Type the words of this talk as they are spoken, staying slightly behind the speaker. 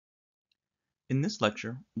In this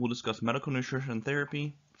lecture, we'll discuss medical nutrition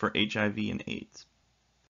therapy for HIV and AIDS.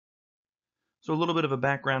 So a little bit of a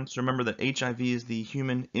background. So remember that HIV is the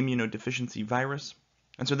human immunodeficiency virus.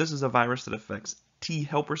 And so this is a virus that affects T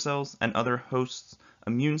helper cells and other hosts'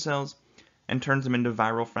 immune cells and turns them into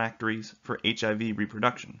viral factories for HIV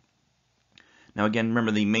reproduction. Now again,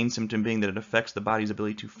 remember the main symptom being that it affects the body's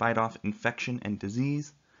ability to fight off infection and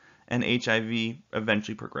disease, and HIV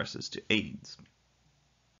eventually progresses to AIDS.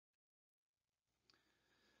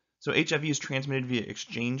 So HIV is transmitted via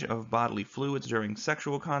exchange of bodily fluids during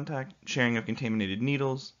sexual contact, sharing of contaminated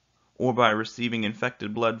needles, or by receiving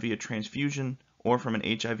infected blood via transfusion, or from an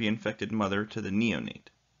HIV-infected mother to the neonate.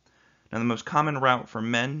 Now the most common route for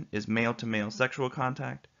men is male-to-male sexual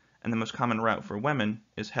contact, and the most common route for women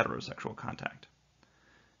is heterosexual contact.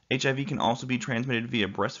 HIV can also be transmitted via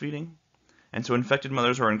breastfeeding, and so infected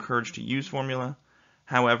mothers are encouraged to use formula.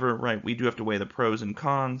 However, we do have to weigh the pros and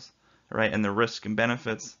cons, and the risks and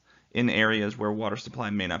benefits in areas where water supply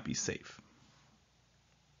may not be safe.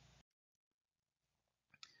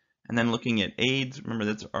 And then looking at AIDS, remember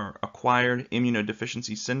that's our acquired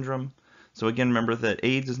immunodeficiency syndrome. So again, remember that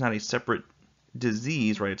AIDS is not a separate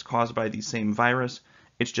disease, It's caused by the same virus.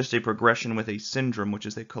 It's just a progression with a syndrome, which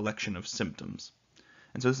is a collection of symptoms.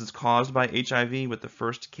 And so this is caused by HIV, with the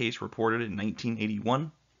first case reported in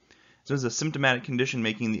 1981. So this is a symptomatic condition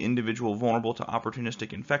making the individual vulnerable to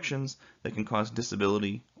opportunistic infections that can cause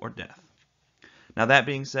disability or death. Now that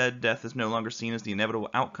being said, death is no longer seen as the inevitable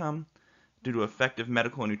outcome due to effective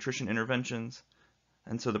medical and nutrition interventions,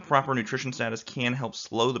 and so the proper nutrition status can help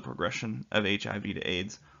slow the progression of HIV to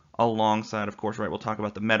AIDS, alongside, of course, we'll talk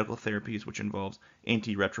about the medical therapies, which involves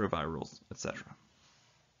antiretrovirals, etc.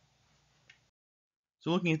 So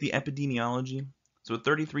looking at the epidemiology, so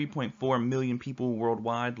 33.4 million people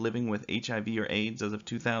worldwide living with HIV or AIDS as of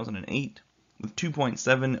 2008, with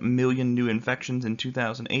 2.7 million new infections in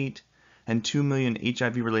 2008, and 2 million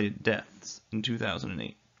HIV-related deaths in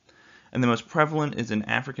 2008. And the most prevalent is in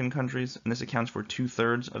African countries, and this accounts for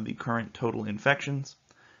 2/3 of the current total infections,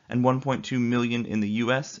 and 1.2 million in the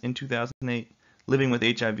US in 2008 living with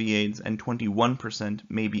HIV/AIDS, and 21%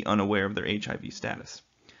 may be unaware of their HIV status.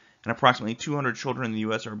 And approximately 200 children in the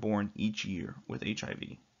US are born each year with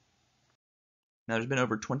HIV. Now there's been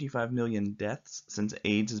over 25 million deaths since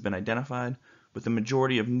AIDS has been identified, with the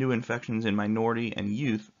majority of new infections in minority and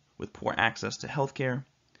youth with poor access to healthcare.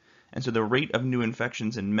 And so the rate of new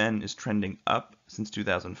infections in men is trending up since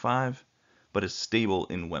 2005, but is stable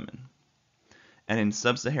in women. And in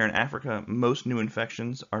sub-Saharan Africa, most new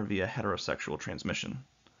infections are via heterosexual transmission.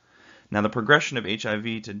 Now, the progression of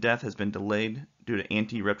HIV to death has been delayed due to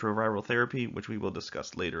antiretroviral therapy, which we will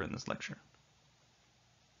discuss later in this lecture.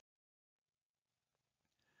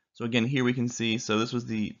 So again, here we can see, so this was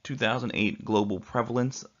the 2008 global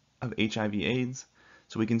prevalence of HIV/AIDS.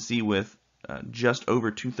 So we can see with just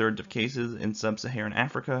over 2/3 of cases in sub-Saharan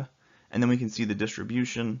Africa, and then we can see the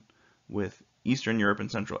distribution with Eastern Europe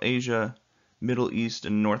and Central Asia, Middle East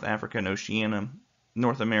and North Africa and Oceania,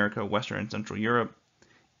 North America, Western and Central Europe,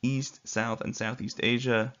 East, South, and Southeast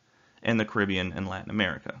Asia, and the Caribbean and Latin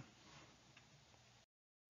America.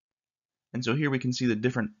 And so here we can see the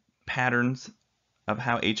different patterns of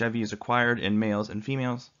how HIV is acquired in males and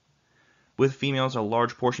females, with females a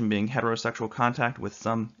large portion being heterosexual contact with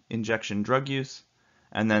some injection drug use,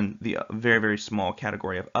 and then the very, very small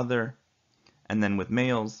category of other. And then with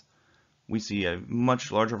males, we see a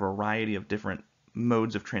much larger variety of different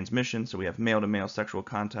modes of transmission. So we have male-to-male sexual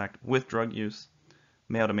contact with drug use,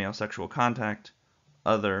 male-to-male sexual contact,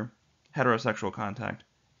 other, heterosexual contact,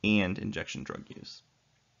 and injection drug use.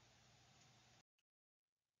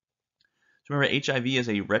 So remember, HIV is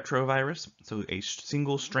a retrovirus, so a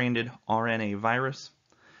single-stranded RNA virus.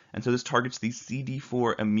 And so this targets the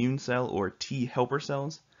CD4 immune cell, or T helper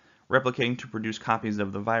cells, replicating to produce copies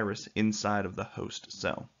of the virus inside of the host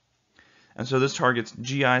cell. And so this targets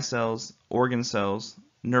GI cells, organ cells,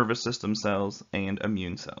 nervous system cells, and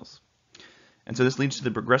immune cells. And so this leads to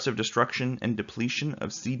the progressive destruction and depletion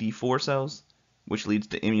of CD4 cells, which leads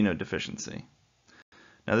to immunodeficiency.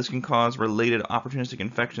 Now this can cause related opportunistic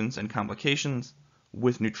infections and complications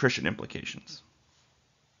with nutrition implications.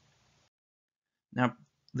 Now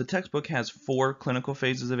the textbook has 4 clinical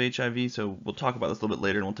phases of HIV, so we'll talk about this a little bit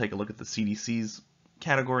later, and we'll take a look at the CDC's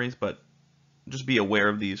categories, but just be aware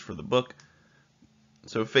of these for the book.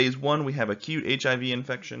 So phase 1, we have acute HIV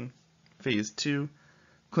infection. Phase 2,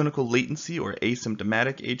 clinical latency or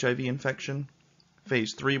asymptomatic HIV infection.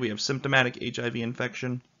 Phase 3, we have symptomatic HIV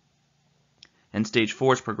infection. And stage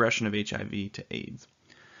 4 is progression of HIV to AIDS.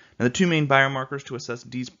 Now the 2 main biomarkers to assess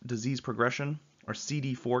disease progression are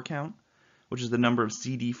CD4 count, which is the number of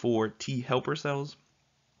CD4 T helper cells,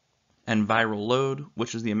 and viral load,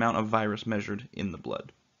 which is the amount of virus measured in the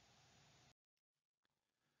blood.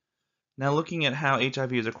 Now looking at how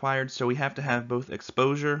HIV is acquired, so we have to have both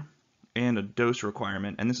exposure and a dose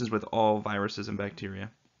requirement, and this is with all viruses and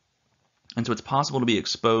bacteria. And so it's possible to be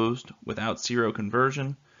exposed without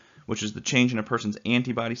seroconversion, which is the change in a person's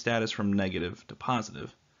antibody status from negative to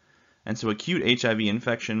positive. And so acute HIV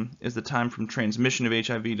infection is the time from transmission of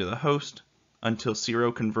HIV to the host until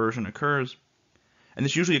seroconversion occurs. And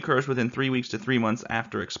this usually occurs within 3 weeks to 3 months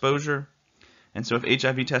after exposure. And so if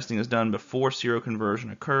HIV testing is done before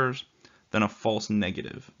seroconversion occurs, then a false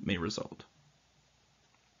negative may result.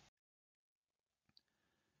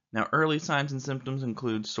 Now, early signs and symptoms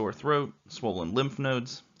include sore throat, swollen lymph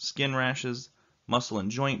nodes, skin rashes, muscle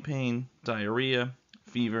and joint pain, diarrhea,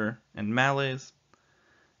 fever, and malaise.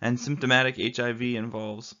 And symptomatic HIV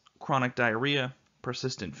involves chronic diarrhea,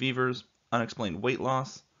 persistent fevers, unexplained weight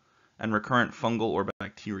loss, and recurrent fungal or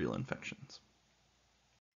bacterial infections.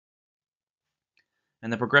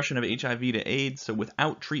 And the progression of HIV to AIDS, so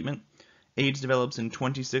without treatment, AIDS develops in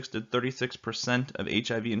 26 to 36% of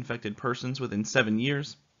HIV-infected persons within 7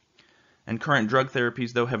 years. And current drug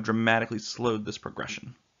therapies, though, have dramatically slowed this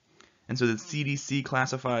progression. And so the CDC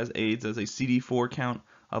classifies AIDS as a CD4 count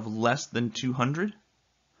of less than 200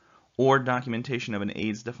 or documentation of an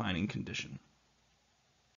AIDS-defining condition.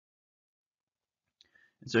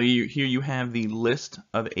 So here you have the list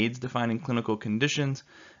of AIDS-defining clinical conditions,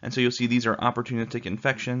 and so you'll see these are opportunistic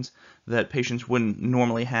infections that patients wouldn't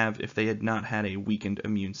normally have if they had not had a weakened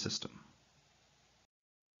immune system.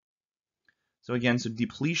 So again,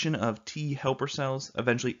 depletion of T helper cells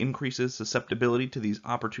eventually increases susceptibility to these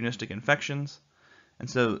opportunistic infections. And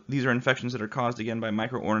so these are infections that are caused again by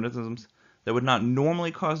microorganisms that would not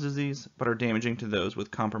normally cause disease, but are damaging to those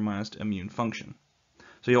with compromised immune function.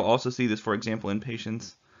 So you'll also see this, for example, in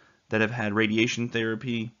patients that have had radiation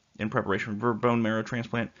therapy in preparation for bone marrow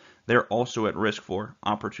transplant. They're also at risk for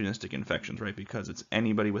opportunistic infections, right? Because it's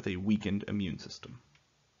anybody with a weakened immune system.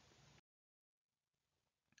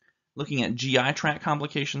 Looking at GI tract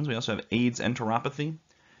complications, we also have AIDS enteropathy.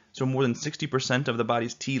 So more than 60% of the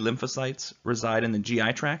body's T lymphocytes reside in the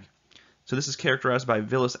GI tract. So this is characterized by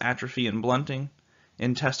villous atrophy and blunting,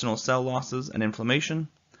 intestinal cell losses, and inflammation.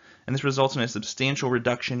 And this results in a substantial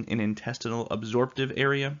reduction in intestinal absorptive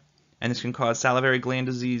area. And this can cause salivary gland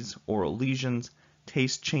disease, oral lesions,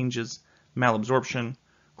 taste changes, malabsorption,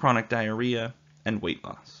 chronic diarrhea, and weight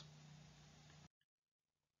loss.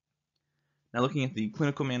 Now looking at the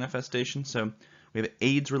clinical manifestations, so we have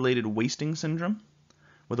AIDS-related wasting syndrome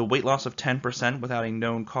with a weight loss of 10% without a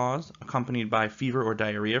known cause, accompanied by fever or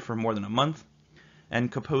diarrhea for more than a month,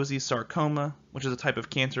 and Kaposi sarcoma, which is a type of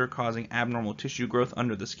cancer causing abnormal tissue growth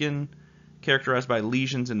under the skin, characterized by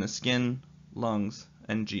lesions in the skin, lungs,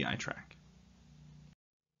 and GI tract.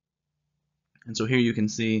 And so here you can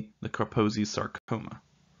see the Kaposi sarcoma.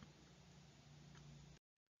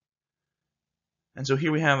 And so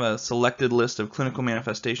here we have a selected list of clinical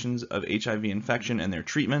manifestations of HIV infection and their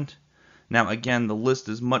treatment. Now again, the list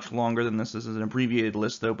is much longer than this. This is an abbreviated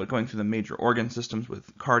list though, but going through the major organ systems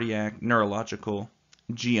with cardiac, neurological,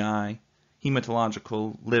 GI,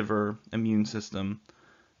 hematological, liver, immune system,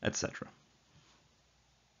 etc.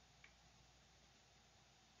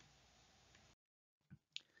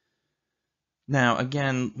 Now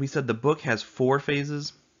again, we said the book has 4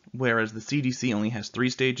 phases, whereas the CDC only has 3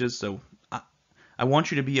 stages, so I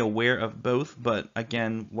want you to be aware of both, but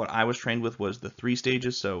again, what I was trained with was the 3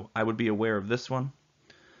 stages, so I would be aware of this one.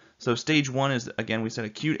 So stage 1 is, again, we said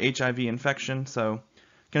acute HIV infection, so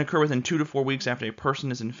it can occur within 2 to 4 weeks after a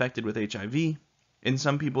person is infected with HIV. In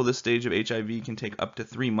some people, this stage of HIV can take up to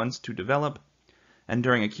 3 months to develop, and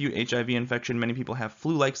during acute HIV infection, many people have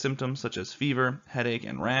flu-like symptoms such as fever, headache,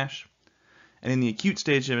 and rash. And in the acute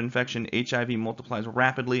stage of infection, HIV multiplies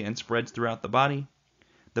rapidly and spreads throughout the body.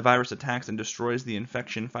 The virus attacks and destroys the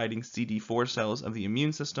infection-fighting CD4 cells of the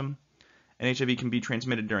immune system, and HIV can be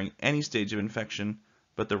transmitted during any stage of infection,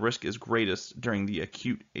 but the risk is greatest during the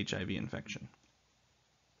acute HIV infection.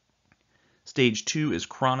 Stage 2 is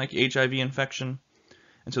chronic HIV infection,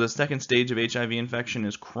 and so the second stage of HIV infection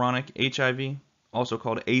is chronic HIV, also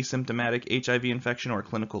called asymptomatic HIV infection or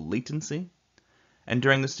clinical latency. And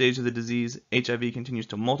during this stage of the disease, HIV continues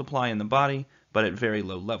to multiply in the body, but at very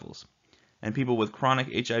low levels. And people with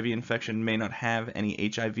chronic HIV infection may not have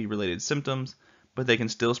any HIV-related symptoms, but they can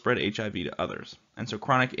still spread HIV to others. And so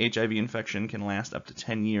chronic HIV infection can last up to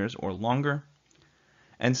 10 years or longer.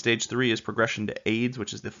 And stage 3 is progression to AIDS,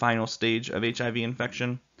 which is the final stage of HIV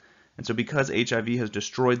infection. And so because HIV has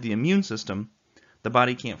destroyed the immune system, the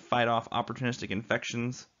body can't fight off opportunistic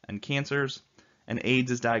infections and cancers, and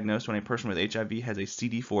AIDS is diagnosed when a person with HIV has a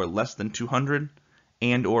CD4 less than 200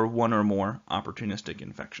 and or one or more opportunistic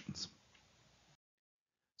infections.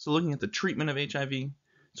 So looking at the treatment of HIV,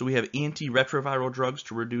 so we have antiretroviral drugs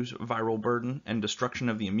to reduce viral burden and destruction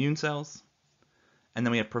of the immune cells, and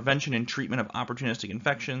then we have prevention and treatment of opportunistic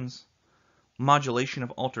infections, modulation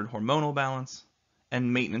of altered hormonal balance,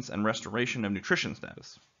 and maintenance and restoration of nutrition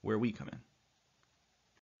status, where we come in.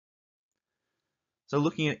 So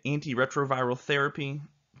looking at antiretroviral therapy,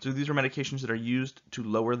 so these are medications that are used to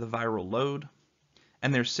lower the viral load.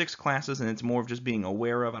 And there's 6 classes, and it's more of just being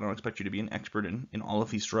aware of. I don't expect you to be an expert in all of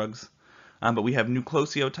these drugs. But we have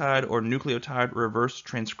nucleoside or nucleotide reverse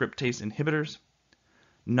transcriptase inhibitors,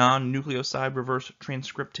 non-nucleoside reverse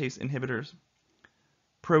transcriptase inhibitors,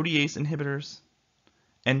 protease inhibitors,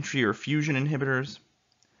 entry or fusion inhibitors,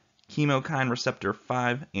 chemokine receptor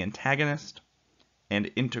 5 antagonist, and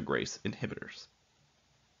integrase inhibitors.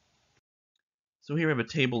 So here we have a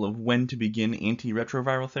table of when to begin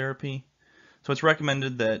antiretroviral therapy. So it's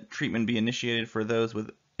recommended that treatment be initiated for those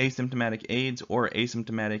with asymptomatic AIDS or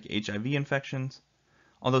asymptomatic HIV infections,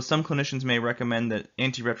 although some clinicians may recommend that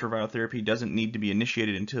antiretroviral therapy doesn't need to be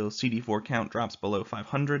initiated until CD4 count drops below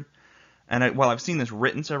 500. And while I've seen this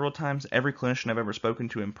written several times, every clinician I've ever spoken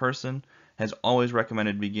to in person has always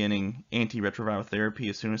recommended beginning antiretroviral therapy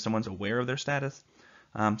as soon as someone's aware of their status.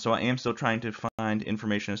 So I am still trying to find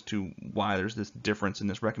information as to why there's this difference in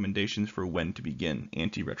this recommendations for when to begin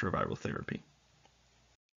antiretroviral therapy.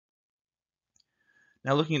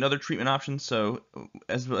 Now looking at other treatment options, so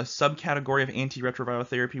as a subcategory of antiretroviral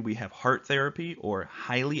therapy, we have heart therapy or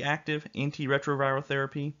highly active antiretroviral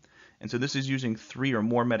therapy. And so this is using 3 or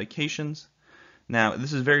more medications. Now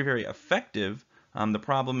this is very, very effective. The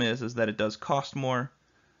problem is that it does cost more.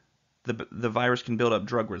 The virus can build up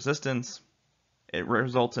drug resistance. It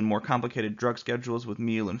results in more complicated drug schedules with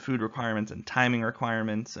meal and food requirements and timing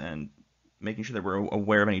requirements and making sure that we're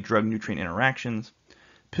aware of any drug-nutrient interactions,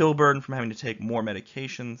 pill burden from having to take more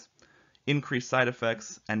medications, increased side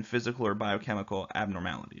effects, and physical or biochemical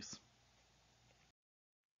abnormalities.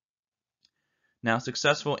 Now,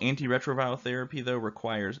 successful antiretroviral therapy, though,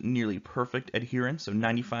 requires nearly perfect adherence, so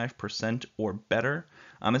 95% or better.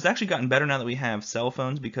 It's actually gotten better now that we have cell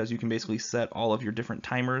phones because you can basically set all of your different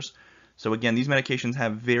timers. So again, these medications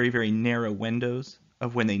have very, very narrow windows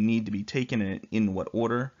of when they need to be taken and in what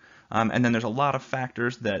order. And then there's a lot of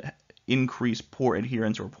factors that increase poor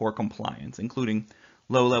adherence or poor compliance, including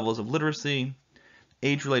low levels of literacy,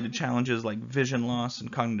 age-related challenges like vision loss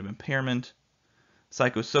and cognitive impairment,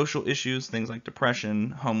 psychosocial issues, things like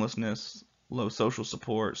depression, homelessness, low social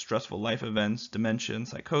support, stressful life events, dementia, and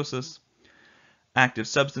psychosis, active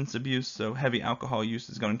substance abuse, so heavy alcohol use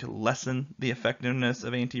is going to lessen the effectiveness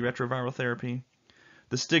of antiretroviral therapy,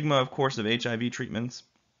 the stigma, of course, of HIV treatments,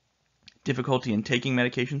 difficulty in taking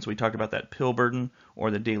medications, so we talked about that pill burden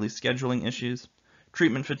or the daily scheduling issues,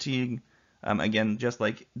 treatment fatigue, again, just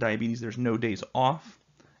like diabetes, there's no days off,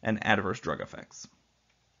 and adverse drug effects.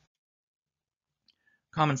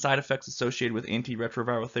 Common side effects associated with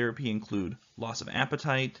antiretroviral therapy include loss of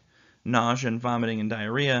appetite, nausea and vomiting and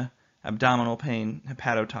diarrhea, abdominal pain,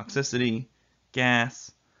 hepatotoxicity,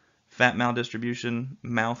 gas, fat maldistribution,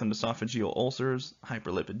 mouth and esophageal ulcers,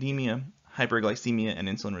 hyperlipidemia, hyperglycemia and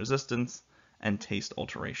insulin resistance, and taste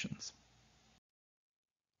alterations.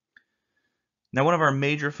 Now, one of our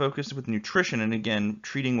major focuses with nutrition, and again,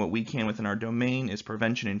 treating what we can within our domain, is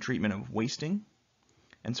prevention and treatment of wasting.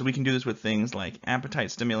 And so we can do this with things like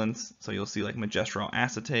appetite stimulants, so you'll see like majestrol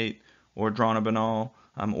acetate or dronabinol,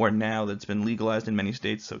 or now that's been legalized in many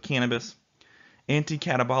states, so cannabis.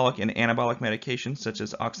 Anti-catabolic and anabolic medications such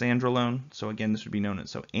as oxandrolone, so again this would be known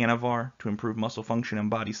as Anavar to improve muscle function and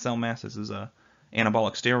body cell mass. This is a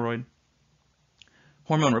anabolic steroid.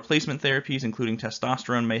 Hormone replacement therapies including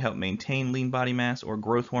testosterone may help maintain lean body mass, or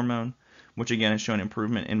growth hormone, which again has shown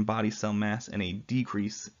improvement in body cell mass and a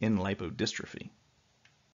decrease in lipodystrophy.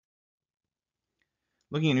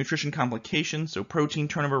 Looking at nutrition complications, so protein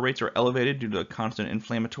turnover rates are elevated due to a constant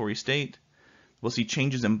inflammatory state. We'll see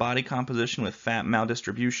changes in body composition with fat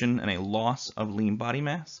maldistribution and a loss of lean body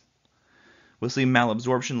mass. We'll see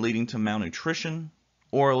malabsorption leading to malnutrition.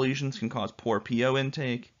 Oral lesions can cause poor PO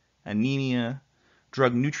intake, anemia,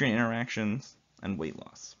 drug-nutrient interactions, and weight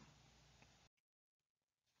loss.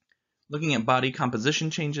 Looking at body composition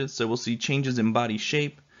changes, so we'll see changes in body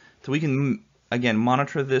shape. So we can, again,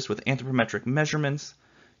 monitor this with anthropometric measurements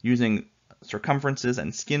using circumferences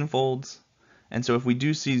and skin folds. And so if we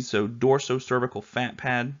do see dorsocervical fat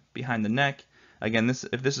pad behind the neck, again,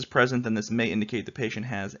 if this is present, then this may indicate the patient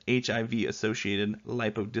has HIV-associated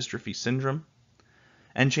lipodystrophy syndrome.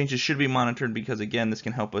 And changes should be monitored because, again, this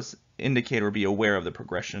can help us indicate or be aware of the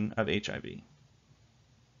progression of HIV.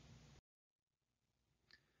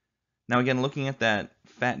 Now again, looking at that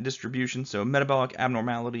fat distribution, so metabolic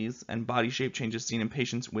abnormalities and body shape changes seen in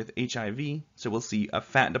patients with HIV. So we'll see a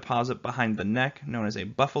fat deposit behind the neck known as a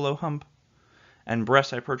buffalo hump, and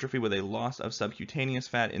breast hypertrophy with a loss of subcutaneous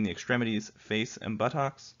fat in the extremities, face, and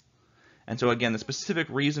buttocks. And so again, the specific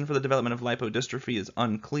reason for the development of lipodystrophy is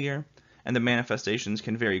unclear, and the manifestations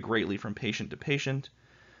can vary greatly from patient to patient,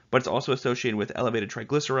 but it's also associated with elevated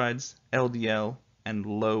triglycerides, LDL, and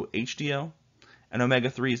low HDL. And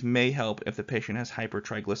omega-3s may help if the patient has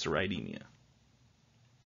hypertriglyceridemia.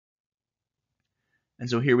 And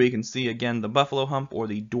so here we can see again the buffalo hump or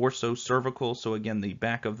the dorsocervical, so again the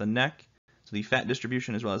back of the neck, so the fat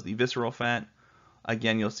distribution as well as the visceral fat.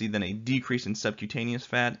 Again, you'll see then a decrease in subcutaneous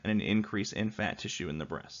fat and an increase in fat tissue in the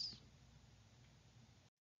breasts.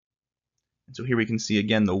 And so here we can see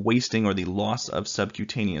again the wasting or the loss of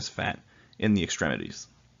subcutaneous fat in the extremities.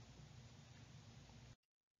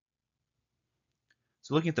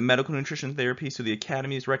 So looking at the medical nutrition therapy, so the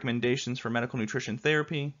Academy's recommendations for medical nutrition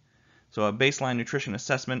therapy. So a baseline nutrition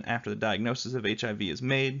assessment after the diagnosis of HIV is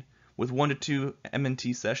made, with 1 to 2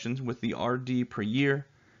 MNT sessions with the RD per year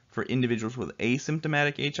for individuals with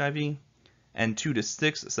asymptomatic HIV, and 2 to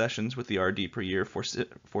 6 sessions with the RD per year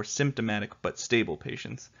for symptomatic but stable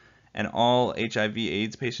patients. And all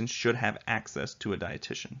HIV/AIDS patients should have access to a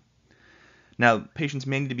dietitian. Now, patients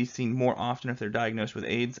may need to be seen more often if they're diagnosed with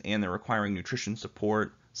AIDS and they're requiring nutrition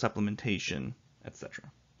support, supplementation,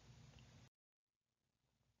 etc.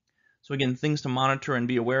 So again, things to monitor and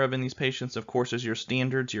be aware of in these patients, of course, is your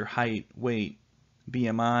standards, your height, weight,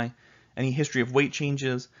 BMI, any history of weight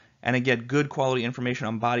changes, and again, good quality information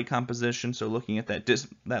on body composition, so looking at that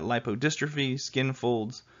lipodystrophy, skin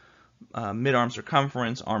folds, mid-arm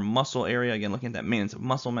circumference, arm muscle area, again, looking at that maintenance of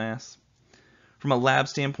muscle mass. From a lab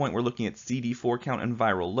standpoint, we're looking at CD4 count and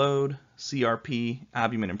viral load, CRP,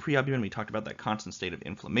 albumin and prealbumin. We talked about that constant state of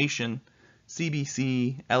inflammation,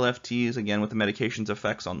 CBC, LFTs, again with the medication's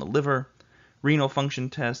effects on the liver, renal function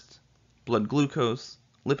tests, blood glucose,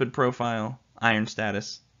 lipid profile, iron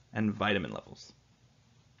status, and vitamin levels.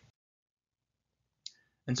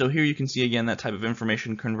 And so here you can see again that type of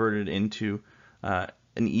information converted into an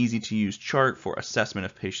easy-to-use chart for assessment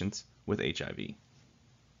of patients with HIV.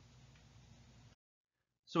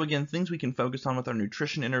 So again, things we can focus on with our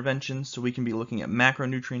nutrition interventions. So we can be looking at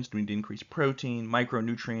macronutrients. Do we need to increase protein?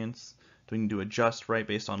 Micronutrients? Do we need to adjust, right,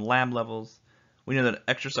 based on lab levels? We know that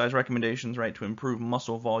exercise recommendations, right, to improve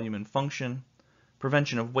muscle volume and function,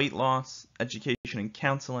 prevention of weight loss, education and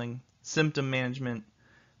counseling, symptom management,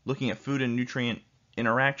 looking at food and nutrient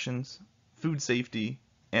interactions, food safety,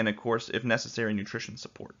 and of course, if necessary, nutrition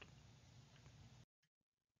support.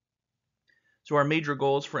 So our major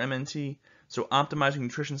goals for MNT, so optimizing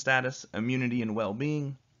nutrition status, immunity, and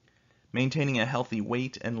well-being, maintaining a healthy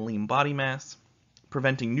weight and lean body mass,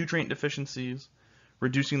 preventing nutrient deficiencies,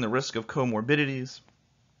 reducing the risk of comorbidities,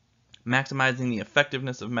 maximizing the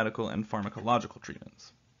effectiveness of medical and pharmacological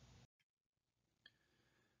treatments.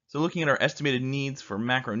 So looking at our estimated needs for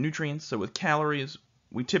macronutrients, so with calories,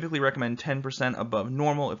 we typically recommend 10% above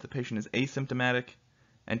normal if the patient is asymptomatic,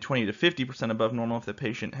 and 20 to 50% above normal if the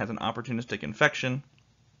patient has an opportunistic infection.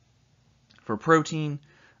 For protein,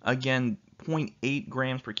 again, 0.8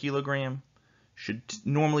 grams per kilogram should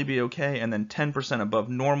normally be okay, and then 10% above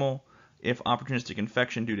normal if opportunistic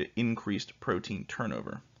infection due to increased protein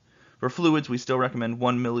turnover. For fluids, we still recommend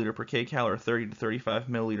 1 milliliter per kcal or 30 to 35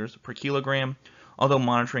 milliliters per kilogram, although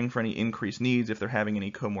monitoring for any increased needs if they're having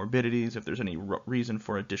any comorbidities, if there's any reason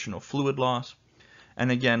for additional fluid loss.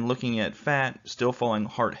 And again, looking at fat, still following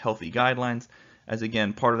heart-healthy guidelines, as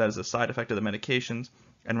again, part of that is a side effect of the medications.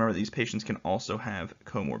 And remember, these patients can also have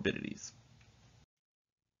comorbidities.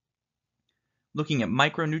 Looking at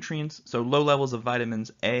micronutrients, so low levels of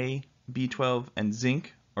vitamins A, B12, and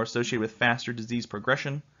zinc are associated with faster disease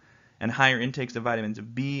progression, and higher intakes of vitamins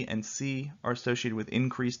B and C are associated with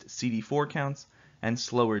increased CD4 counts and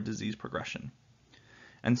slower disease progression.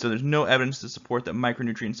 And so there's no evidence to support that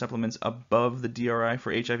micronutrient supplements above the DRI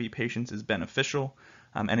for HIV patients is beneficial.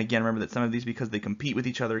 And again, remember that some of these, because they compete with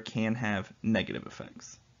each other, can have negative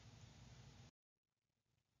effects.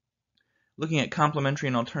 Looking at complementary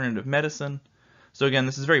and alternative medicine. So again,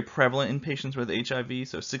 this is very prevalent in patients with HIV.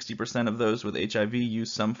 So 60% of those with HIV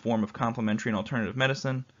use some form of complementary and alternative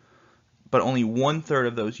medicine. But only 1/3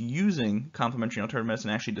 of those using complementary and alternative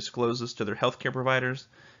medicine actually disclose this to their healthcare providers.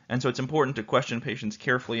 And so it's important to question patients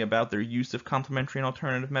carefully about their use of complementary and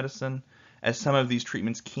alternative medicine, as some of these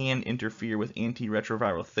treatments can interfere with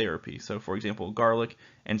antiretroviral therapy. So, for example, garlic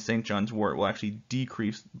and St. John's wort will actually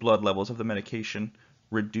decrease blood levels of the medication,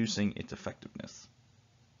 reducing its effectiveness.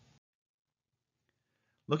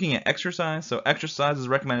 Looking at exercise, so exercise is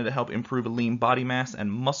recommended to help improve lean body mass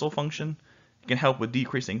and muscle function. It can help with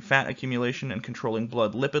decreasing fat accumulation and controlling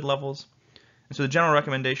blood lipid levels. And so the general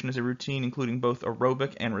recommendation is a routine including both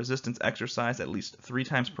aerobic and resistance exercise at least 3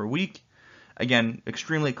 times per week. Again,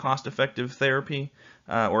 extremely cost-effective therapy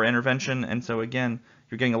or intervention, and so again,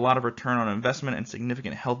 you're getting a lot of return on investment and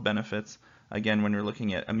significant health benefits, again, when you're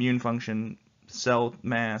looking at immune function, cell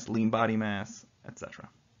mass, lean body mass, etc.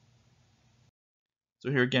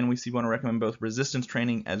 So here again, we want to recommend both resistance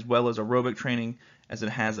training as well as aerobic training, as it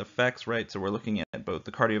has effects, right? So we're looking at both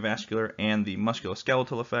the cardiovascular and the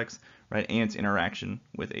musculoskeletal effects, right, and its interaction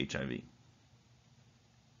with HIV.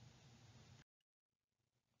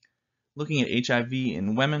 Looking at HIV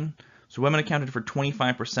in women, so women accounted for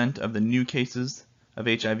 25% of the new cases of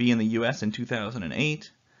HIV in the U.S. in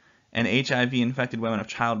 2008, and HIV-infected women of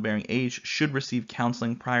childbearing age should receive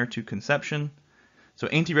counseling prior to conception. So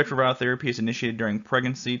antiretroviral therapy is initiated during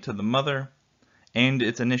pregnancy to the mother, and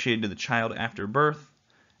it's initiated to the child after birth.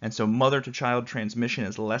 And so mother-to-child transmission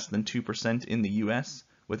is less than 2% in the U.S.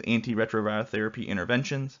 with antiretroviral therapy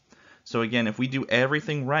interventions. So again, if we do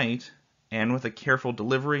everything right, and with a careful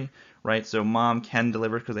delivery, right, so mom can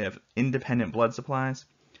deliver because they have independent blood supplies,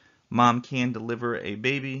 mom can deliver a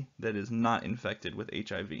baby that is not infected with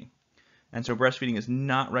HIV. And so breastfeeding is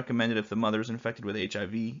not recommended if the mother is infected with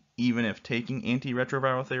HIV, even if taking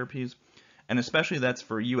antiretroviral therapies. And especially that's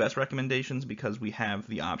for U.S. recommendations because we have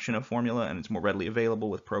the option of formula and it's more readily available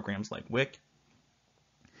with programs like WIC.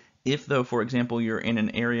 If, though, for example, you're in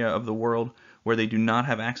an area of the world where they do not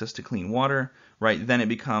have access to clean water, right, then it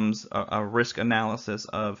becomes a risk analysis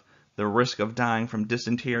of the risk of dying from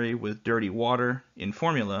dysentery with dirty water in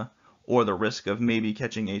formula or the risk of maybe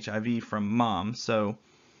catching HIV from mom. So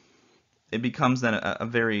it becomes then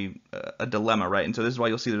a dilemma, right? And so this is why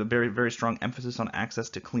you'll see a very, very strong emphasis on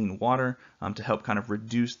access to clean water to help kind of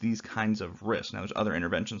reduce these kinds of risks. Now, there's other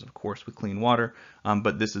interventions, of course, with clean water,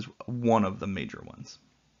 but this is one of the major ones.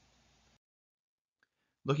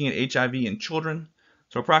 Looking at HIV in children,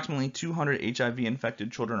 so approximately 200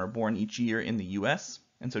 HIV-infected children are born each year in the U.S.,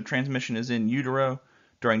 and so transmission is in utero,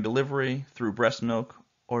 during delivery, through breast milk,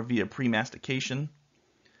 or via pre-mastication.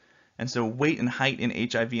 And so weight and height in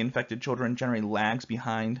HIV-infected children generally lags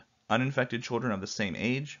behind uninfected children of the same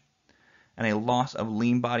age, and a loss of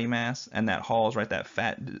lean body mass and that Hall's, right, that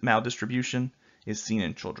fat maldistribution is seen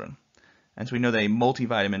in children. And so we know that a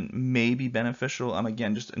multivitamin may be beneficial,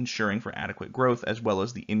 again, just ensuring for adequate growth as well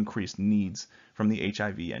as the increased needs from the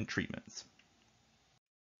HIV and treatments.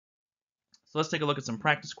 So let's take a look at some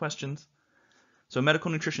practice questions. So medical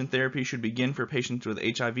nutrition therapy should begin for patients with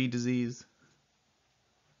HIV disease.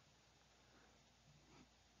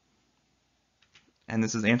 And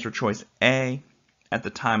this is answer choice A, at the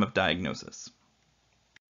time of diagnosis.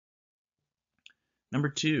 Number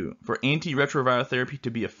 2, for antiretroviral therapy to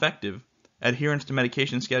be effective, adherence to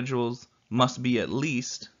medication schedules must be at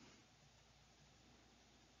least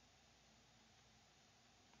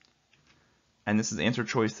and this is answer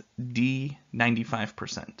choice D,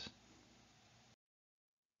 95%.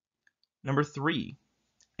 Number 3,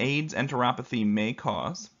 AIDS enteropathy may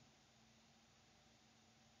cause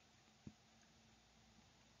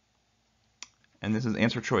and this is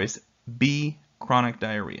answer choice B, chronic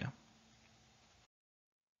diarrhea.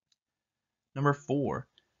 Number 4,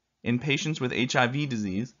 in patients with HIV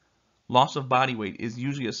disease, loss of body weight is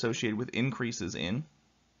usually associated with increases in,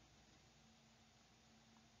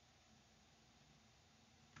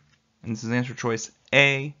 and this is answer choice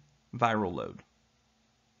A, viral load.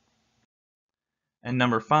 And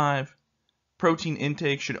number 5, protein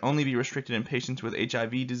intake should only be restricted in patients with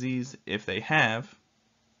HIV disease if they have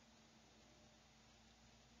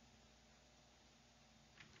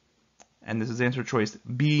and this is answer choice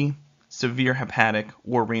B, severe hepatic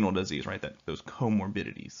or renal disease, right? Those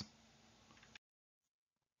comorbidities.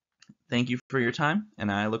 Thank you for your time,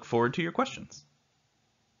 and I look forward to your questions.